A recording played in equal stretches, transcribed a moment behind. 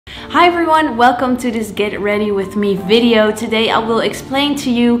Hi everyone, welcome to this Get Ready With Me video. Today I will explain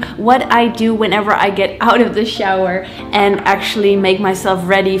to you what I do whenever I get out of the shower and actually make myself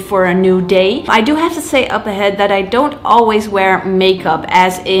ready for a new day. I do have to say up ahead that I don't always wear makeup,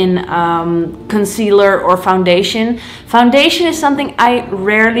 as in concealer or foundation. Foundation is something I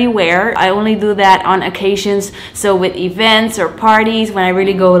rarely wear. I only do that on occasions, so with events or parties when I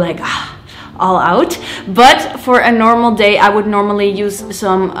really go like all out. But for a normal day I would normally use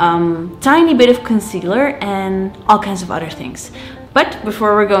some tiny bit of concealer and all kinds of other things. But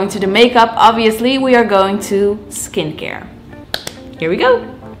before we're going to the makeup, obviously we are going to skincare. Here we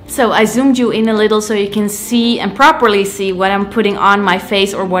go. So I zoomed you in a little so you can see and properly see what I'm putting on my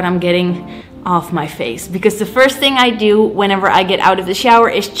face or what I'm getting off my face, because the first thing I do whenever I get out of the shower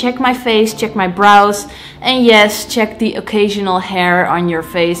is check my face, check my brows, and yes, check the occasional hair on your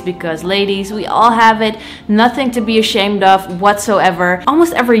face, because ladies, we all have it. Nothing to be ashamed of whatsoever.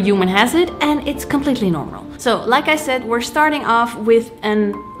 Almost every human has it and it's completely normal. So like I said, we're starting off with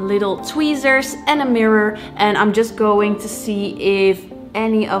a little tweezers and a mirror, and I'm just going to see if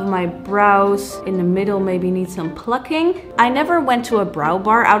any of my brows in the middle maybe need some plucking. I never went to a brow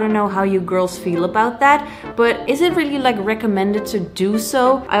bar. I don't know how you girls feel about that, but is it really like recommended to do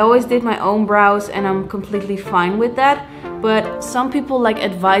so? I always did my own brows and I'm completely fine with that, but some people like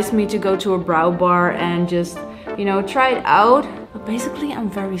advise me to go to a brow bar and just, you know, try it out. But basically I'm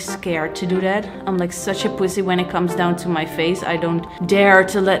very scared to do that. I'm like such a pussy when it comes down to my face. I don't dare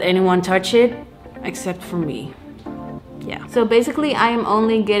to let anyone touch it except for me. Yeah, so basically I am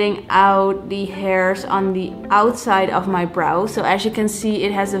only getting out the hairs on the outside of my brow. So as you can see,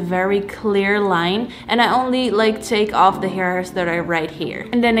 it has a very clear line, and I only like take off the hairs that are right here.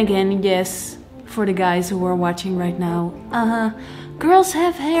 And then again, yes, for the guys who are watching right now, girls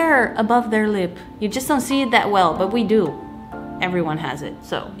have hair above their lip. You just don't see it that well, but we do. Everyone has it,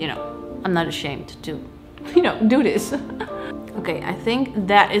 so you know, I'm not ashamed to, you know, do this. Okay, I think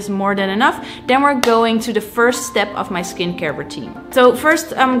that is more than enough. Then we're going to the first step of my skincare routine. So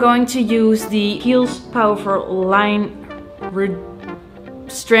first I'm going to use the Kiehls Powerful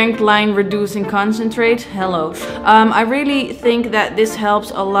Strength Line Reducing Concentrate. Hello. I really think that this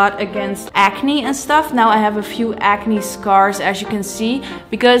helps a lot against acne and stuff. Now I have a few acne scars, as you can see,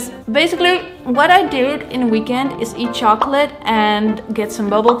 because basically what I did in the weekend is eat chocolate and get some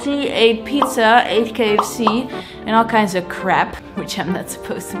bubble tea, ate pizza, ate KFC, and all kinds of crap, which I'm not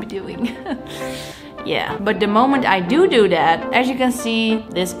supposed to be doing. Yeah, but the moment I do that, as you can see,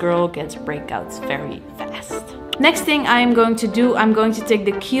 this girl gets breakouts very fast. Next thing I'm going to do, I'm going to take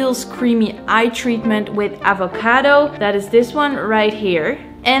the Kiehls Creamy Eye Treatment with Avocado. That is this one right here.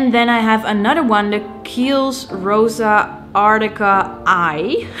 And then I have another one, the Kiehls Rosa Artica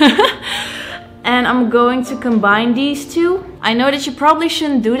Eye. And I'm going to combine these two. I know that you probably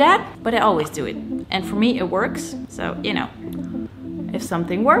shouldn't do that, but I always do it. And for me, it works. So, you know, if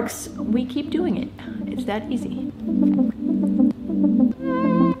something works, we keep doing it. It's that easy.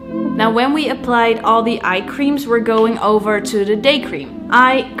 Now when we applied all the eye creams, we're going over to the day cream.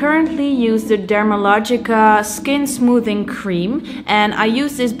 I currently use the Dermalogica Skin Smoothing Cream, and I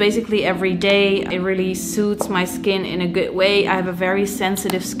use this basically every day. It really suits my skin in a good way. I have a very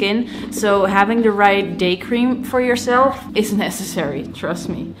sensitive skin, so having the right day cream for yourself is necessary, trust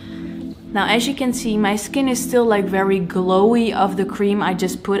me. Now as you can see, my skin is still like very glowy of the cream I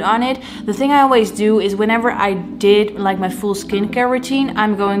just put on it. The thing I always do is whenever I did like my full skincare routine,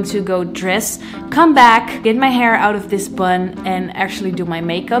 I'm going to go dress, come back, get my hair out of this bun and actually do my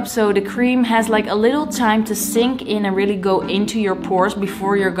makeup. So the cream has like a little time to sink in and really go into your pores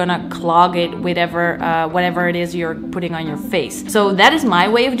before you're gonna clog it with whatever it is you're putting on your face. So that is my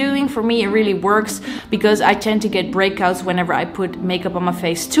way of doing. For me, it really works because I tend to get breakouts whenever I put makeup on my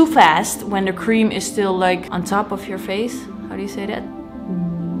face too fast, when the cream is still like on top of your face. How do you say that?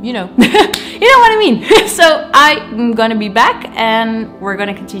 You know. You know what I mean. So I'm gonna be back and we're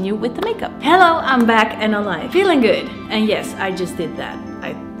gonna continue with the makeup. Hello, I'm back and alive. Feeling good. And yes, I just did that.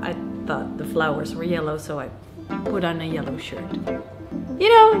 I thought the flowers were yellow, so I put on a yellow shirt. You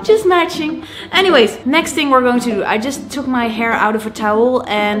know, just matching. Anyways, next thing we're going to do, I just took my hair out of a towel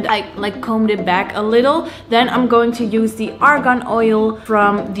and I like combed it back a little. Then I'm going to use the argan oil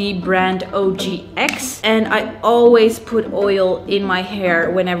from the brand 𝐰𝐸𝐸𝐿, and I always put oil in my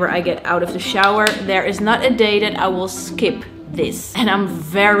hair whenever I get out of the shower. There is not a day that I will skip this. And I'm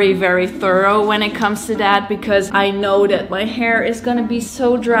very, very thorough when it comes to that because I know that my hair is gonna be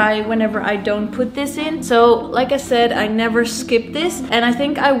so dry whenever I don't put this in. So like I said, I never skip this, and I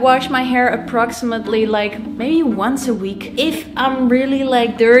think I wash my hair approximately like maybe once a week. If I'm really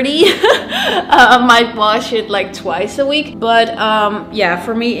like dirty, I might wash it like twice a week. But yeah,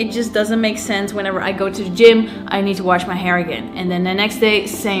 for me it just doesn't make sense. Whenever I go to the gym, I need to wash my hair again, and then the next day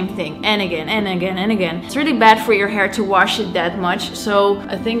same thing, and again and again and again. It's really bad for your hair to wash it that much. So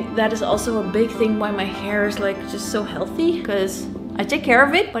I think that is also a big thing why my hair is like just so healthy, because I take care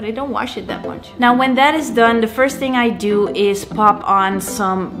of it, but I don't wash it that much. Now, when that is done, the first thing I do is pop on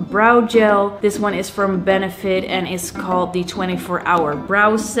some brow gel. This one is from Benefit and it's called the 24-hour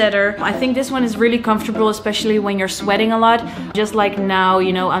brow setter. I think this one is really comfortable, especially when you're sweating a lot. Just like now,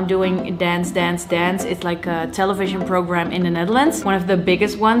 you know, I'm doing Dance Dance Dance. It's like a television program in the Netherlands, one of the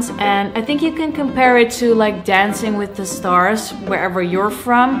biggest ones. And I think you can compare it to like Dancing with the Stars, wherever you're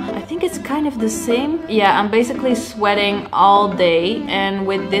from. I think it's kind of the same. Yeah, I'm basically sweating all day. And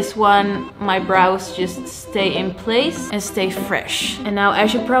with this one, my brows just stay in place and stay fresh. And now,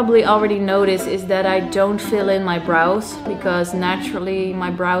 as you probably already noticed, is that I don't fill in my brows because naturally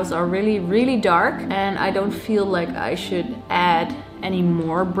my brows are really, really dark, and I don't feel like I should add any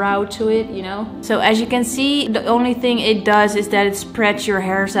more brow to it, you know. So as you can see, the only thing it does is that it spreads your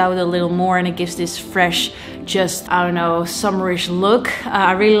hairs out a little more and it gives this fresh, just, I don't know, summerish look.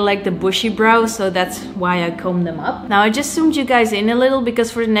 I really like the bushy brows, so that's why I comb them up. Now I just zoomed you guys in a little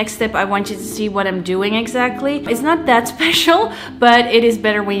because for the next step I want you to see what I'm doing exactly. It's not that special, but it is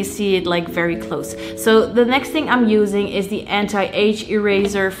better when you see it like very close. So the next thing I'm using is the anti-age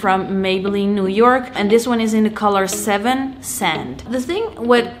eraser from Maybelline New York, and this one is in the color 7 Sand. The thing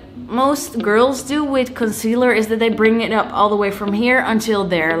what most girls do with concealer is that they bring it up all the way from here until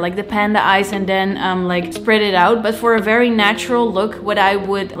there, like the panda eyes, and then like spread it out. But for a very natural look, what I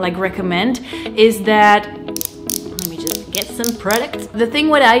would like recommend is that, let me just get some product. The thing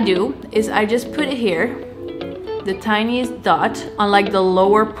what I do is I just put it here, the tiniest dot on like the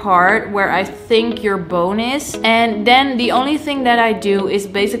lower part where I think your bone is, and then the only thing that I do is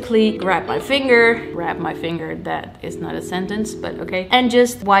basically grab my finger, that is not a sentence, but okay, and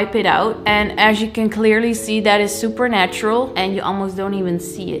just wipe it out. And as you can clearly see, that is super natural and you almost don't even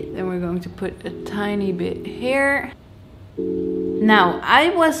see it. Then we're going to put a tiny bit here. Now, I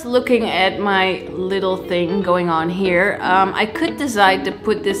was looking at my little thing going on here. I could decide to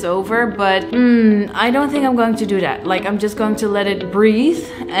put this over, but I don't think I'm going to do that. Like, I'm just going to let it breathe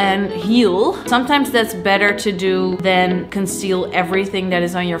and heal. Sometimes that's better to do than conceal everything that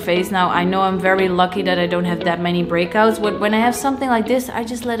is on your face. Now, I know I'm very lucky that I don't have that many breakouts, but when I have something like this, I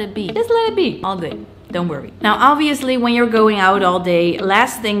just let it be. Just let it be all day. Don't worry. Now, obviously, when you're going out all day,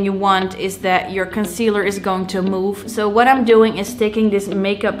 last thing you want is that your concealer is going to move. So what I'm doing is taking this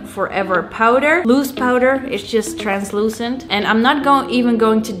Makeup Forever powder, loose powder. It's just translucent. And I'm not even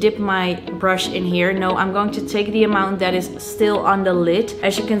going to dip my brush in here. No, I'm going to take the amount that is still on the lid.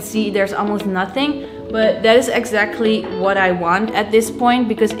 As you can see, there's almost nothing. But that is exactly what I want at this point,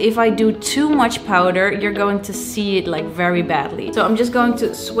 because if I do too much powder, you're going to see it like very badly. So I'm just going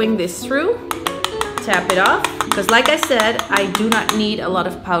to swing this through. Tap it off, because like I said, I do not need a lot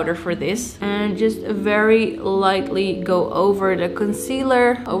of powder for this, and just very lightly go over the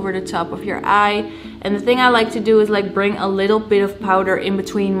concealer over the top of your eye. And the thing I like to do is like bring a little bit of powder in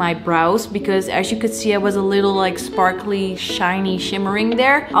between my brows, because as you could see, I was a little like sparkly, shiny, shimmering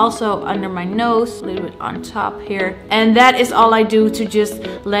there. Also under my nose, a little bit on top here. And that is all I do to just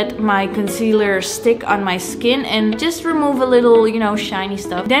let my concealer stick on my skin and just remove a little, you know, shiny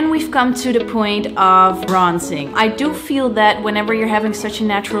stuff. Then we've come to the point of bronzing. I do feel that whenever you're having such a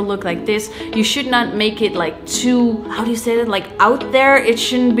natural look like this, you should not make it like too, how do you say that, like out there. It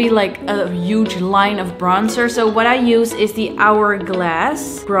shouldn't be like a huge line of bronzer. So what I use is the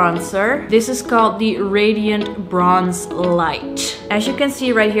Hourglass bronzer. This is called the Radiant Bronze Light. As you can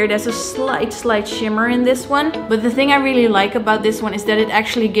see right here, there's a slight shimmer in this one. But the thing I really like about this one is that it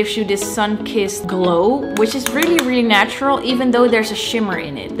actually gives you this sun-kissed glow, which is really natural, even though there's a shimmer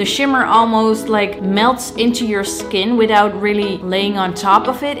in it. The shimmer almost like melts into your skin without really laying on top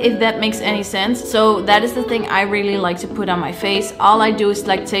of it, if that makes any sense. So that is the thing I really like to put on my face. All I do is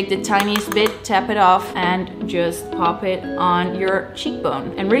like take the tiniest bit, tap it off and just pop it on your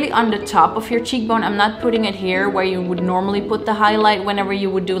cheekbone. And really on the top of your cheekbone. I'm not putting it here where you would normally put the highlight whenever you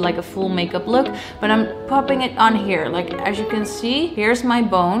would do like a full makeup look, but I'm popping it on here. Like as you can see, here's my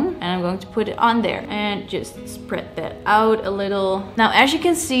bone and I'm going to put it on there and just spread that out a little. Now as you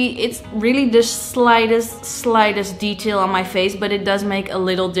can see, it's really the slightest detail on my face, but it does make a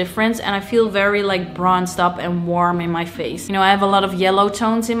little difference and I feel very like bronzed up and warm in my face. You know, I have a lot of yellow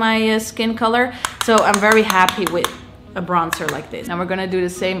tones in my skin color, so I'm very happy with a bronzer like this. Now we're gonna do the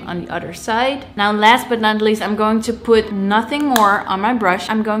same on the other side. Now last but not least, I'm going to put nothing more on my brush.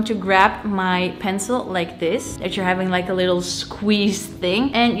 I'm going to grab my pencil like this, that you're having like a little squeeze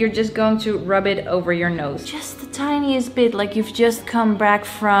thing, and you're just going to rub it over your nose. Just the tiniest bit, like you've just come back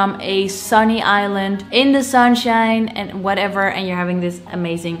from a sunny island in the sunshine and whatever, and you're having this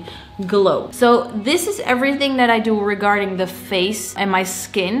amazing glow. So this is everything that I do regarding the face and my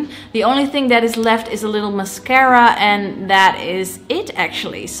skin. The only thing that is left is a little mascara, and that is it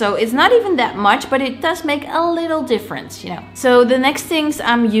actually. So it's not even that much, but it does make a little difference, you know. So the next things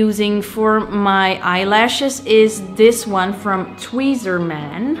I'm using for my eyelashes is this one from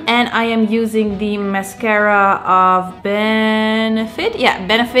Tweezerman, and I am using the mascara of Benefit. Yeah,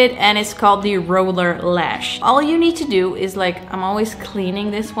 Benefit, and it's called the Roller Lash. All you need to do is, like, I'm always cleaning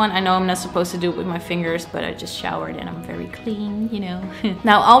this one. I know I'm not supposed to do it with my fingers, but I just showered and I'm very clean, you know.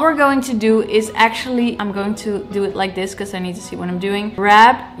 Now all we're going to do is actually, I'm going to do it like this because I need to see what I'm doing.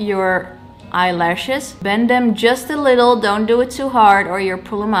 Grab your eyelashes, bend them just a little, don't do it too hard or you'll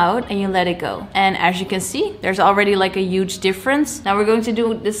pull them out, and you let it go. And as you can see, there's already like a huge difference. Now we're going to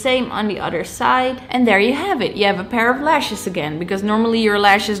do the same on the other side, and there you have it. You have a pair of lashes again, because normally your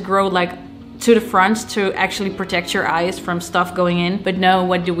lashes grow like to the front to actually protect your eyes from stuff going in, but no,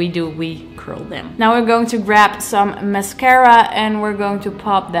 what do? We curl them. Now we're going to grab some mascara and we're going to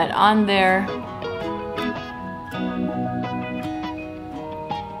pop that on there.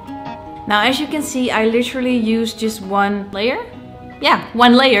 Now as you can see, I literally use just one layer. Yeah,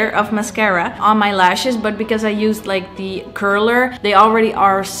 one layer of mascara on my lashes, but because I used like the curler, they already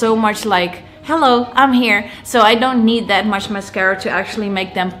are so much like, hello, I'm here. So I don't need that much mascara to actually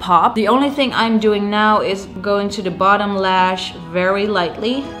make them pop. The only thing I'm doing now is going to the bottom lash very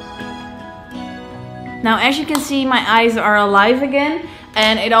lightly. Now as you can see, my eyes are alive again.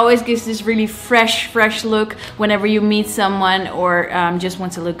 And it always gives this really fresh look whenever you meet someone or just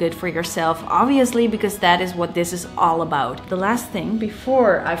want to look good for yourself. Obviously, because that is what this is all about. The last thing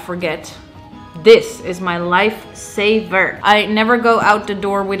before I forget, this is my lifesaver. I never go out the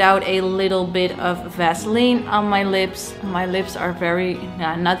door without a little bit of Vaseline on my lips. My lips are very,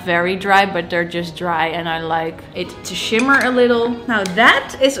 not very dry, but they're just dry, and I like it to shimmer a little. Now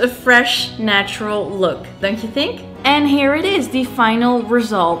that is a fresh, natural look, don't you think? And here it is, the final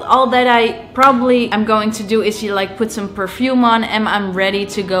result. All that I probably am going to do is like put some perfume on and I'm ready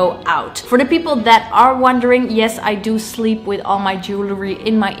to go out. For the people that are wondering, yes, I do sleep with all my jewelry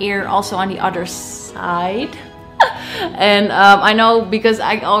in my ear, also on the other side. And I know, because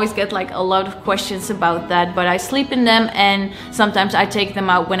I always get like a lot of questions about that, but I sleep in them and sometimes I take them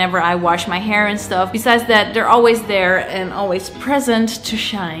out whenever I wash my hair and stuff. Besides that, they're always there and always present to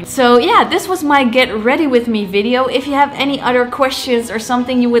shine. So yeah, this was my get ready with me video. If you have any other questions or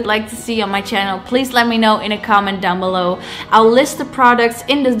something you would like to see on my channel, please let me know in a comment down below. I'll list the products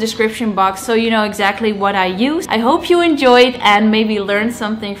in the description box so you know exactly what I use. I hope you enjoyed and maybe learned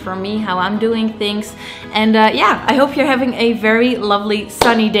something from me, how I'm doing things. And yeah, I hope you're having a very lovely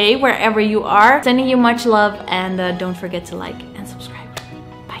sunny day wherever you are. Sending you much love, and don't forget to like and subscribe.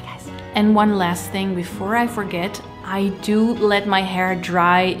 Bye guys. And one last thing before I forget, I do let my hair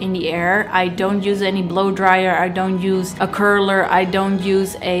dry in the air. I don't use any blow dryer, I don't use a curler, I don't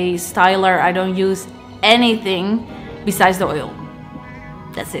use a styler, I don't use anything besides the oil.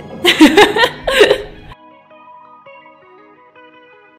 That's it.